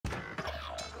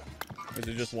Is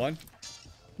it just one?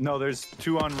 No, there's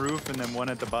 2 on roof and then 1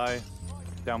 at the buy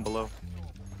down below.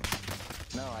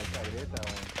 No, I tried to hit that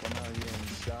one. Somehow you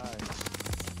didn't die.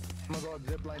 I'm gonna go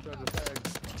zip line towards the flag.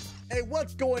 Hey,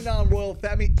 what's going on, Royal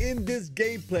family? In this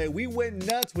gameplay, we went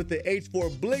nuts with the H4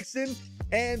 Blixen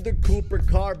and the Cooper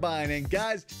Carbine. And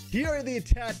guys, here are the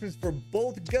attachments for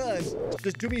both guns.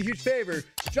 Just do me a huge favor,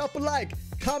 drop a like,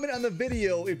 comment on the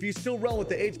video if you still run with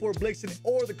the H4 Blixen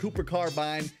or the Cooper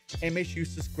Carbine, and make sure you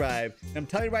subscribe. And I'm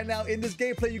telling you right now, in this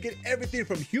gameplay, you get everything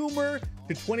from humor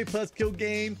to 20+ kill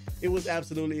game. It was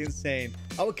absolutely insane.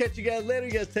 I will catch you guys later.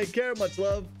 You guys take care. Much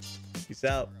love. Peace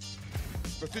out.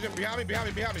 Precision behind me. Turn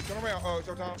around,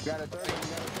 Showtime. You got a turtle,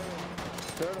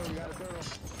 you got a turtle.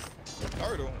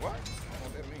 Turtle? What?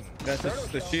 What that mean? That's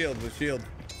the shield,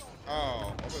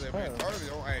 Oh, what was that man? Turtle.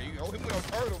 Oh, hey, you owe him with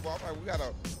a turtle, bro. Like, we got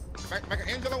a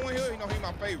Michelangelo in here. You know, he's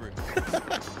my favorite.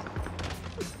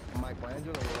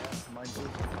 Michelangelo, yeah. Mine too.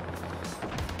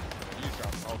 You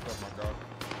shot off, my God.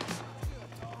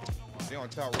 They on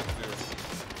top right there.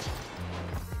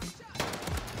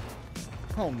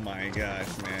 Oh my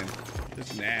gosh, man.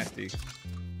 This is nasty.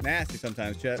 Nasty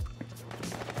sometimes, Chet.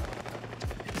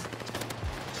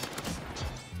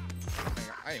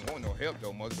 I ain't want no help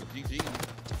though, much, but GG.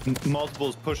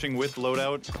 Multiples pushing with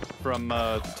loadout from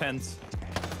tents.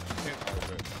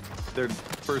 They're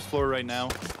first floor right now.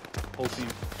 Whole team.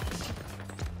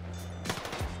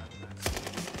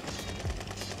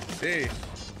 Jeez.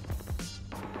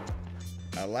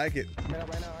 I like it.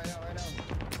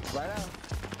 Right now.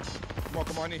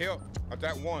 Come on, I need help. I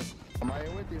got one. I'm right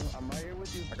here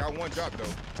with you. I got one drop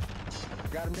though.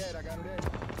 Got him dead.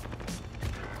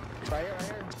 Right here.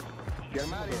 Get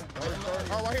him out of here.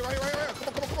 Oh, right here.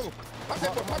 Come on.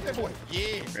 Pop that boy.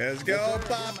 Yeah. Let's go,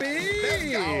 Poppy. Let's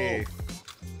go.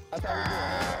 That's how we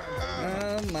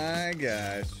do it. Oh my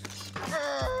gosh.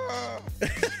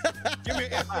 Give me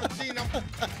an S-15.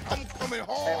 I'm coming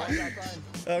hard.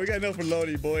 We got enough for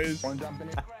loading, boys. One jumping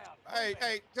in.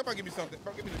 Hey, somebody give me something.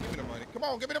 Give me the money. Come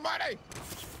on, give me the money.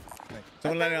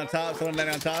 Someone landing on top.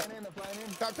 Top.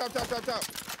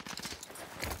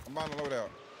 I'm on the loadout.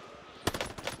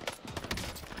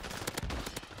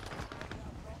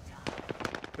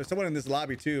 There's someone in this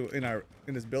lobby too, in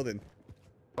this building.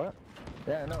 What?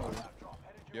 Yeah, no.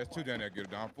 Yeah, it's 2 down there. Get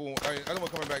it done. Fool. Hey, I don't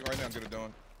want to come back right now and get it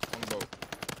done. On the boat.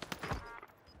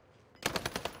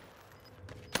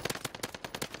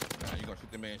 Nah, you gonna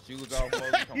shoot the man's shoes off,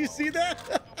 Mugzy? You see that?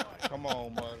 Come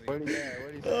on, Mugzy. Where'd he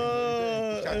at?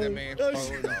 Shot that man's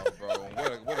clothes off, bro.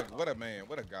 What a man.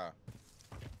 What a guy.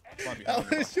 I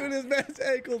was shooting his man's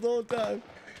ankle the whole time.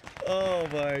 Oh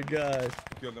my gosh.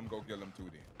 Kill them, go kill them too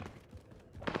then.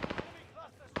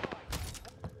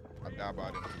 I die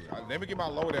by them too. Let me get my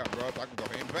loadout, bro, so I can go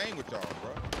ahead and bang with y'all,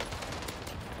 bro.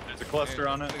 There's a cluster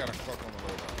on it. They got a cluster on the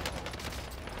loadout.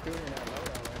 Shooting that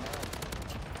loadout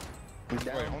right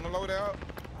now. Wait, on the loadout?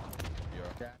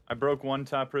 Yeah. I broke 1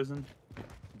 top prison.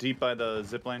 Deep by the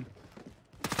zip line.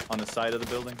 On the side of the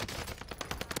building.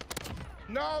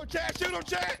 No, Chad, shoot him,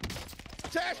 Chad!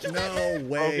 Chad, shoot that No man!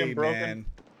 way, Broken.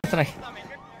 man.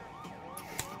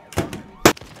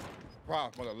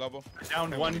 Wow, mother lover. I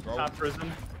downed 1 top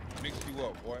prison. Mixed you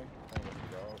up, boy.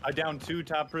 I downed 2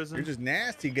 top prison. You're just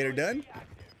nasty. Get her done.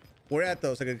 Where at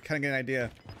though, so I can kind of get an idea.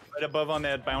 Right above on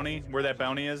that bounty. Where that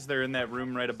bounty is, they're in that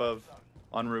room right above.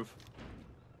 On roof.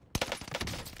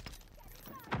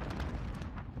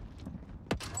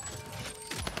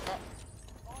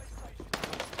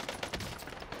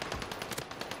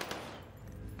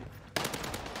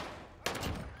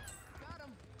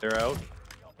 They're out.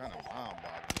 Kind of bomb, Bob.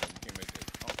 You can't make that.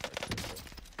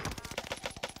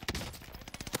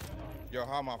 Yo,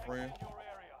 hi, my friend.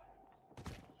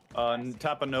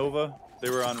 Top of Nova. They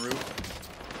were on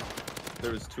roof.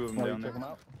 There was 2 of them down there.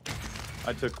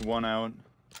 I took 1 out.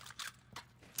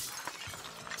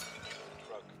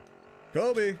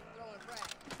 Kobe.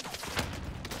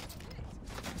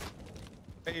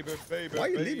 Baby. Why are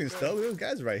you leaving, Stowe? Those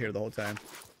guys are right here the whole time.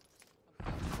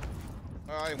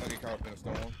 I didn't want to get caught up in a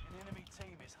storm.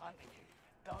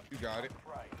 You got it.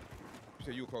 You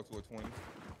said you were close to a 20.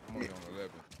 I'm only on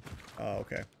 11. Oh,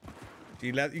 okay.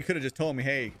 You could have just told me,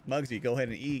 hey, Mugsy, go ahead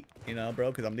and eat, you know,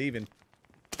 bro, because I'm leaving.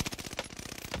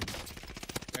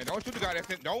 Man, don't shoot the guy that's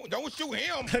in. Don't shoot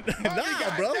him.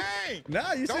 Nah, bro. Dang.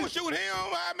 Nah, you don't said... shoot him.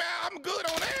 I'm good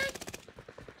on that.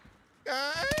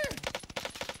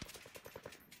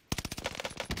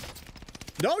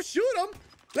 Don't shoot him.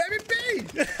 Let me be.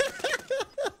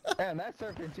 Damn, that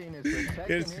serpentine is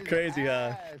protecting It's his crazy,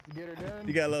 ass to get her done.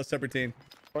 You got a little serpentine.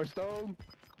 Or stove.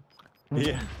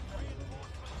 Yeah.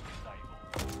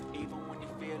 Even when you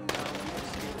feel low, you can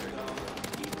still go.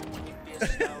 Even when you feel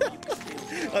slow, you can still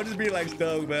I'm just being like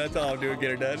stoked, man. That's all I'm doing.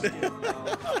 Get her done.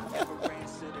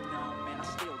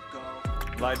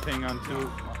 Light ping on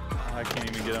 2. I can't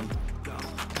even get him.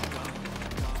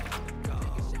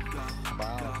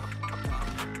 Wow.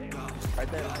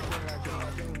 Right there.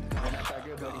 You're not that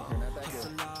good, buddy. You're not that good.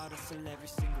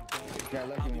 Got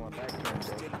lucky one back there,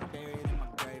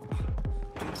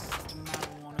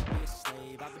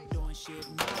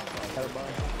 bro.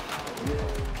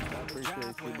 Yeah, I appreciate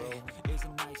you, bro.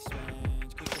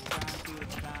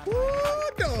 Woo,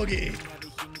 doggy.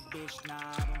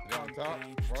 They on top,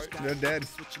 right? They're dead.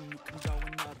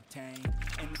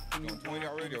 You on 20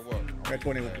 already or what? Got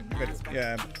 20.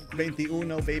 Yeah,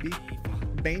 21, baby.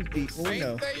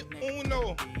 21.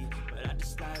 21.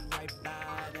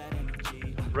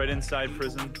 Right inside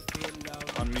prison.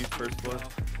 On me, first floor.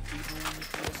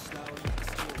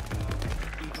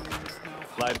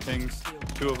 Live pings.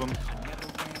 2 of them.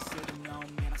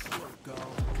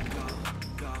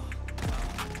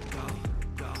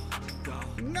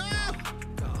 No!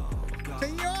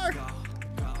 Senor!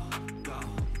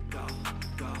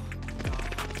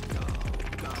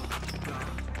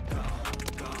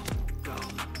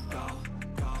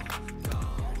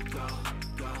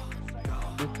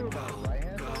 There's 2 about right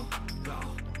hand, though.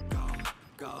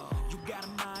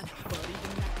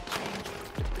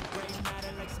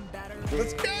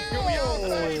 Let's go!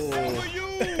 Over you!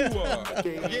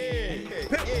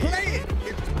 Play it!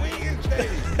 It's Wednesday!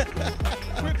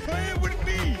 Quit playing with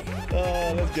me!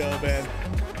 Oh, let's go, man.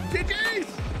 GG's!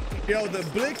 Yo, the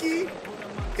blicky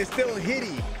is still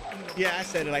hitty. Yeah, I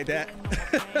said it like that.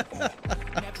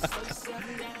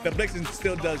 The Blixen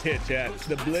still does hit, chat.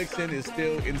 The Blixen is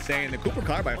still insane. The Cooper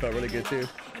Carbine felt really good, too.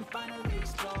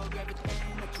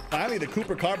 Finally, the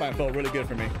Cooper Carbine felt really good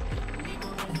for me.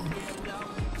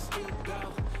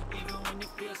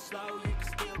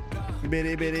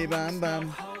 Bitty bitty bum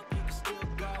bum.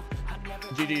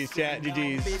 GG's, chat.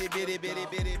 GG's. Bitty, bitty, bitty,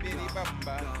 bitty, bitty, bum,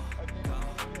 bum.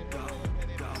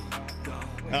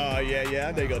 Oh yeah,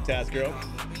 yeah. There you go, Task Girl.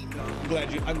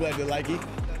 I'm glad you like it.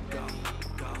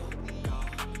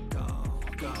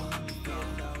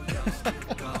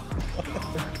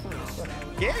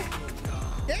 Yeah.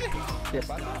 ¿Qué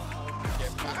pasa?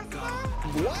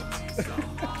 What?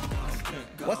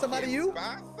 What's the matter, you?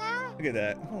 Pasa? Look at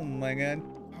that. Oh my god.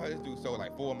 Oh, this dude stole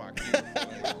like 4 of my kids.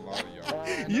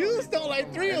 You stole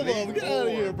like 3 of them. Get out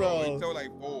of here, He bro. stole like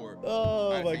 4.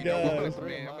 Oh my god. I'm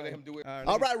gonna let him do it.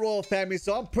 All right, Royal family.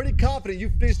 So I'm pretty confident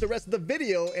you finished the rest of the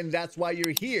video, and that's why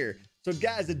you're here. So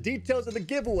guys, the details of the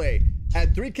giveaway.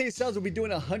 At 3K subs, we'll be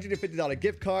doing a $150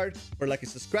 gift card for a lucky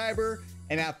subscriber.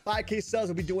 And at 5K subs,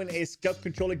 we'll be doing a Scout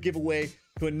Controller giveaway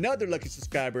to another lucky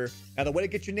subscriber. Now, the way to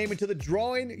get your name into the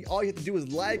drawing, all you have to do is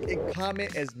like and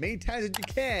comment as many times as you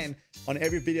can on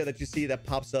every video that you see that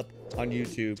pops up on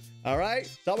YouTube. All right?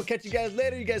 So I will catch you guys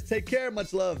later. You guys take care.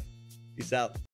 Much love. Peace out.